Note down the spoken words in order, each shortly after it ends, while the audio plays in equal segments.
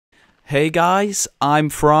Hey guys, I'm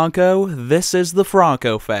Franco, this is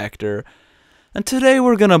TheFrankoFactor, and today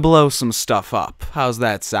we're gonna blow some stuff up. How's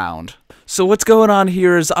that sound? So what's going on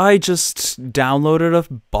here is I just downloaded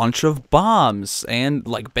a bunch of bombs, and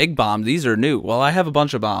like big bombs, these are new. Well, I have a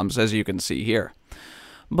bunch of bombs, as you can see here.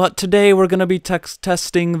 But today we're gonna be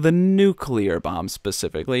testing the nuclear bomb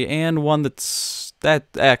specifically, and one that's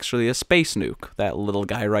actually a space nuke, that little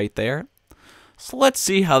guy right there. So let's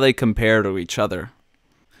see how they compare to each other.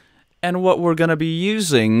 And what we're going to be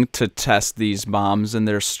using to test these bombs and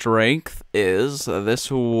their strength is this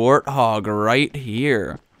warthog right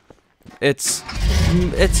here. It's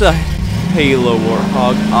a Halo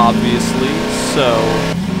warthog, obviously, so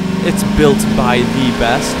it's built by the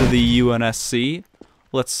best, the UNSC.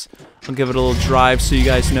 I'll give it a little drive so you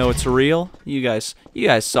guys know it's real. You guys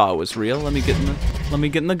saw it was real. Let me get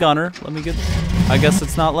in the gunner. I guess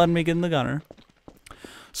it's not letting me get in the gunner.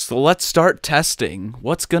 So let's start testing.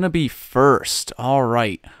 What's gonna be first?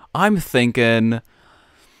 Alright. I'm thinking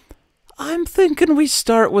we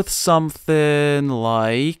start with something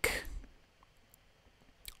like,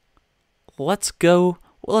 let's go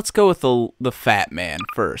with the Fat Man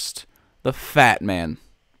first. The Fat Man.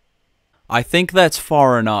 I think that's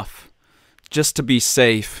far enough. Just to be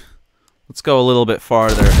safe. Let's go a little bit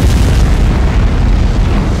farther.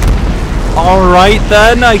 Alright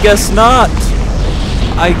then, I guess not.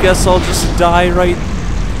 I guess I'll just die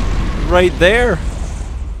right there.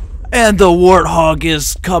 And the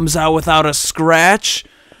warthog comes out without a scratch.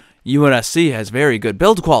 UNSC has very good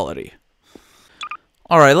build quality.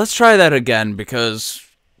 Alright, let's try that again because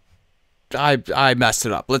I messed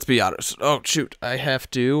it up. Let's be honest. Oh shoot, I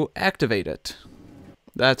have to activate it.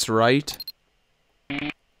 That's right.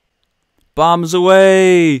 Bombs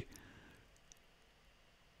away!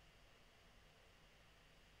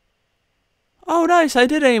 Oh, nice. I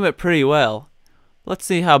did aim it pretty well. Let's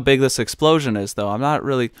see how big this explosion is, though. I'm not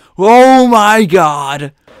really... Oh, my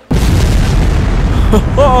God!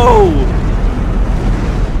 Oh!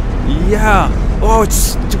 Yeah! Oh,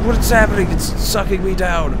 what's happening? It's sucking me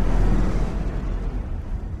down.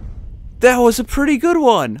 That was a pretty good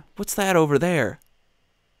one. What's that over there?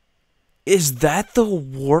 Is that the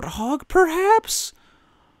warthog, perhaps?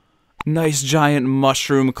 Nice giant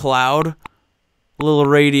mushroom cloud. Little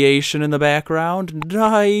radiation in the background.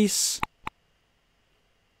 Nice.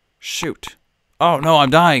 Shoot. Oh no,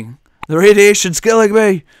 I'm dying. The radiation's killing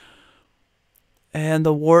me. And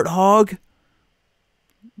the warthog?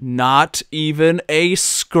 Not even a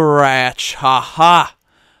scratch. Ha ha.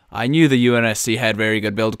 I knew the UNSC had very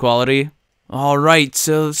good build quality. Alright,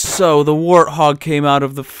 so the warthog came out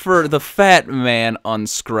of the Fat Man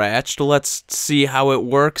unscratched. Let's see how it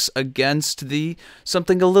works against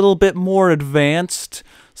something a little bit more advanced,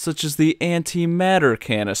 such as the antimatter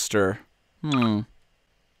canister.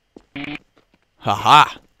 Haha.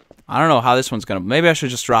 I don't know how this one's gonna... Maybe I should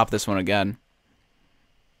just drop this one again.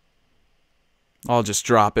 I'll just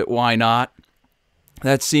drop it, why not?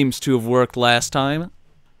 That seems to have worked last time.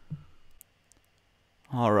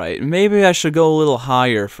 Alright, maybe I should go a little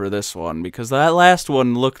higher for this one, because that last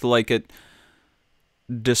one looked like it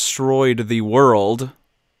destroyed the world.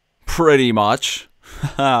 Pretty much.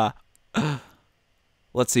 Let's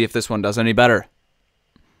see if this one does any better.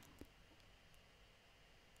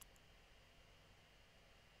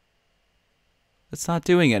 It's not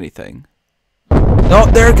doing anything.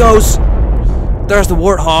 Oh, there it goes! There's the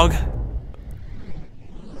warthog.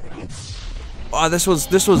 Oh, this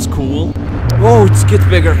was cool. Whoa, it gets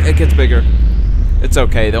bigger. It gets bigger. It's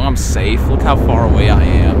okay, though. I'm safe. Look how far away I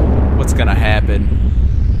am. What's gonna happen?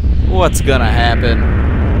 What's gonna happen?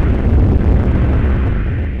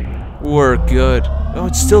 We're good. Oh,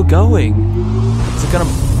 it's still going. Is it gonna...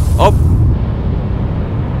 Oh!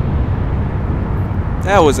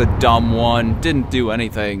 That was a dumb one. Didn't do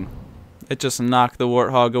anything. It just knocked the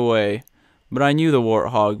warthog away. But I knew the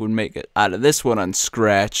warthog would make it out of this one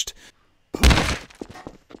unscratched.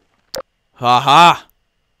 Haha!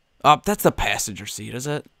 Oh, that's the passenger seat, is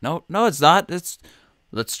it? No, it's not.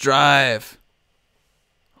 Let's drive.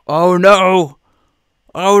 Oh no!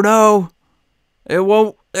 Oh no! It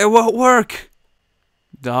won't work!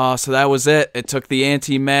 Oh, so that was it. It took the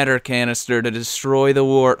antimatter canister to destroy the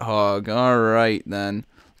warthog. Alright, then.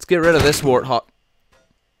 Let's get rid of this warthog.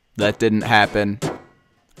 That didn't happen.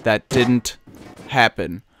 That didn't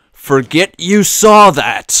happen. Forget you saw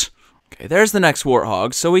that! Okay, there's the next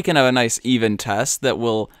warthog, so we can have a nice even test that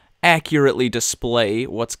will accurately display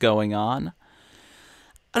what's going on.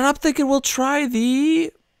 And I'm thinking we'll try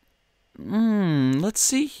the... let's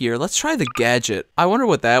see here. Let's try the gadget. I wonder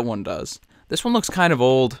what that one does. This one looks kind of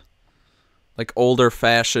old. Like older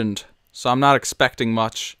fashioned. So I'm not expecting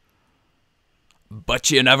much.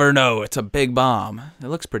 But you never know. It's a big bomb. It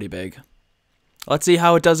looks pretty big. Let's see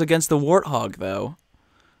how it does against the warthog, though.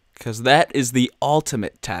 Because that is the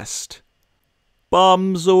ultimate test.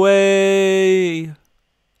 Bombs away!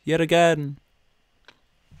 Yet again.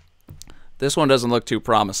 This one doesn't look too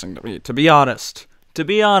promising to me, to be honest. To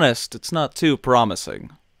be honest, it's not too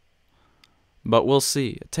promising. But we'll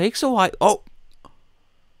see. It takes a while. Oh!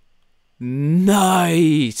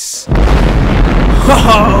 Nice!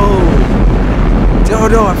 Oh! Oh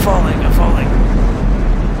no, I'm falling, I'm falling.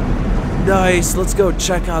 Nice, let's go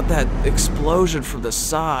check out that explosion from the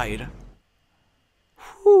side.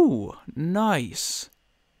 Whew, nice.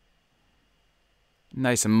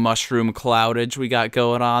 Nice mushroom cloudage we got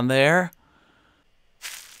going on there.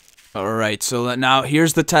 Alright, so now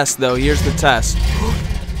here's the test though, here's the test.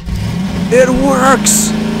 It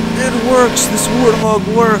works! It works, this warthog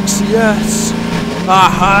works, yes!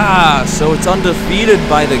 Aha! So it's undefeated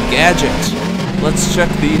by the gadget. Let's check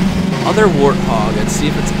the other warthog and see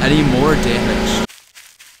if it's any more damage.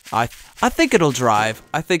 I think it'll drive.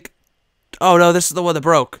 I think... Oh no, this is the one that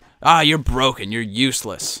broke. Ah, you're broken. You're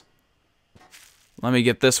useless. Let me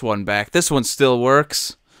get this one back. This one still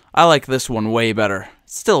works. I like this one way better. It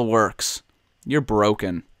still works. You're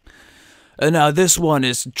broken. And now this one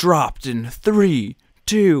is dropped in 3,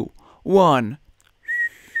 2, 1.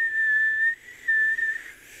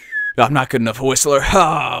 I'm not good enough a whistler. Oh,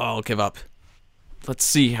 I'll give up. Let's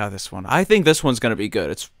see how this one... I think this one's gonna be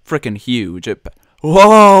good. It's freaking huge.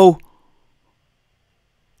 Whoa!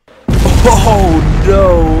 Oh,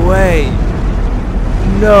 no way!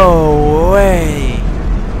 No way!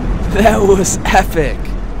 That was epic!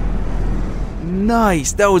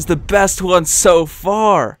 Nice! That was the best one so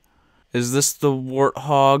far! Is this the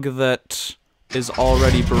warthog that is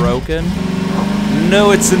already broken?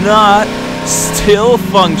 No, it's not! Still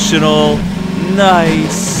functional!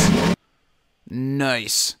 Nice!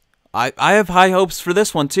 Nice. I have high hopes for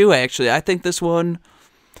this one too, actually. I think this one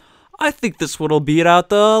will beat out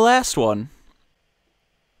the last one.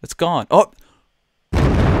 It's gone. Oh!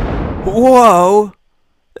 Whoa!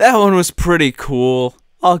 That one was pretty cool.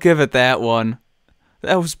 I'll give it that one.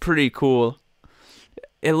 That was pretty cool.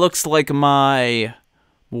 It looks like my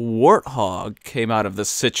warthog came out of this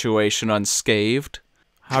situation unscathed.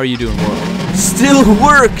 How are you doing, warthog? Still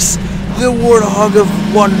works! The Warthog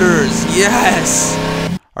of Wonders, yes!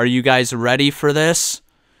 Are you guys ready for this?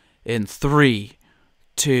 In 3,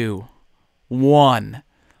 2, 1.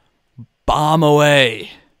 Bomb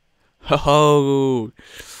away! Ho-ho!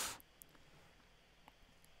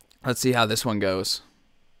 Let's see how this one goes.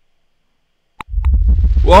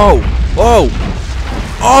 Whoa! Whoa!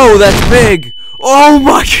 Oh, that's big! Oh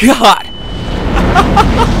my god!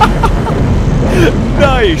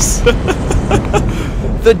 Nice!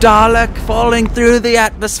 The Dalek falling through the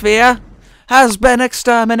atmosphere has been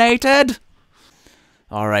exterminated.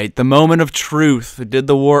 Alright, the moment of truth. Did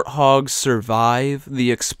the warthog survive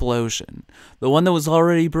the explosion? The one that was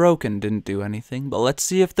already broken didn't do anything, but let's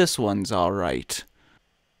see if this one's alright.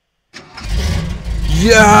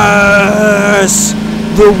 Yes!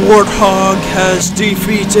 The warthog has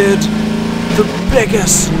defeated the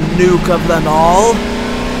biggest nuke of them all.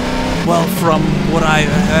 Well, from what I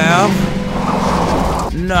have.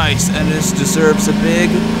 Nice, and this deserves a big,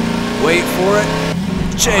 wait for it,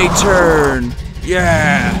 J-turn.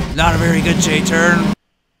 Yeah, not a very good J-turn.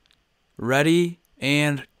 Ready,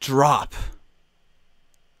 and drop.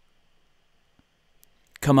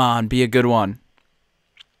 Come on, be a good one.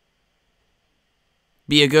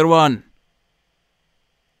 Be a good one.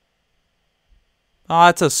 Oh,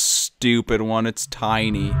 it's a stupid one, it's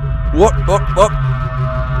tiny. What?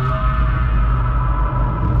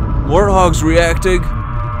 Warthog's reacting.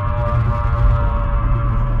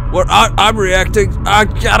 What? I'm reacting. Ah,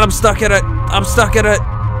 God, I'm stuck in it. I'm stuck in it.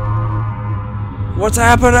 What's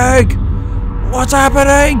happening? What's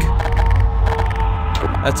happening?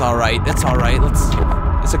 That's alright. That's alright.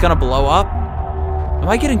 Is it gonna blow up? Am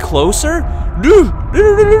I getting closer? No,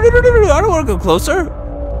 I don't want to go closer.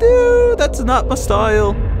 Dude, that's not my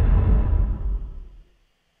style.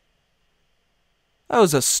 That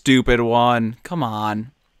was a stupid one. Come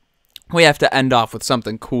on. We have to end off with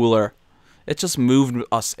something cooler. It just moved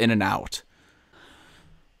us in and out.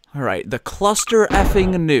 Alright, the cluster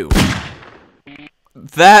effing nuke.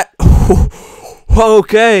 That...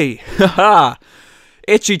 Okay. Haha.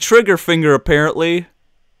 Itchy trigger finger, apparently.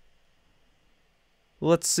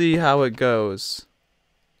 Let's see how it goes.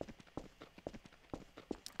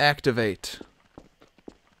 Activate.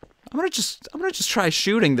 I'm gonna just try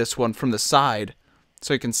shooting this one from the side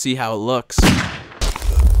so you can see how it looks.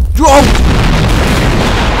 Oh!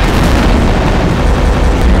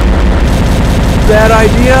 Bad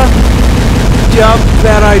idea. Yup,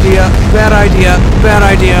 bad idea. Bad idea. Bad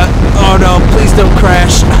idea. Oh no, please don't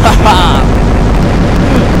crash. Haha.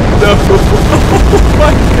 No. Oh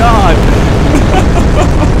my god.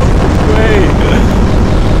 Wait.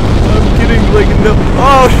 I'm getting like no.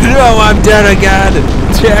 Oh no, I'm dead again.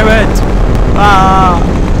 Damn it. Ah.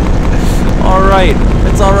 Alright.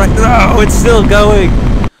 It's alright. No, it's still going.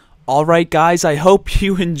 Alright guys, I hope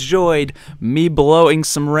you enjoyed me blowing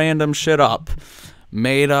some random shit up.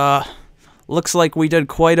 Looks like we did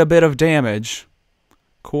quite a bit of damage.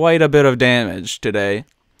 Quite a bit of damage today.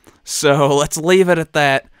 So let's leave it at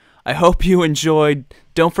that. I hope you enjoyed.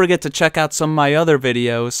 Don't forget to check out some of my other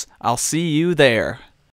videos. I'll see you there.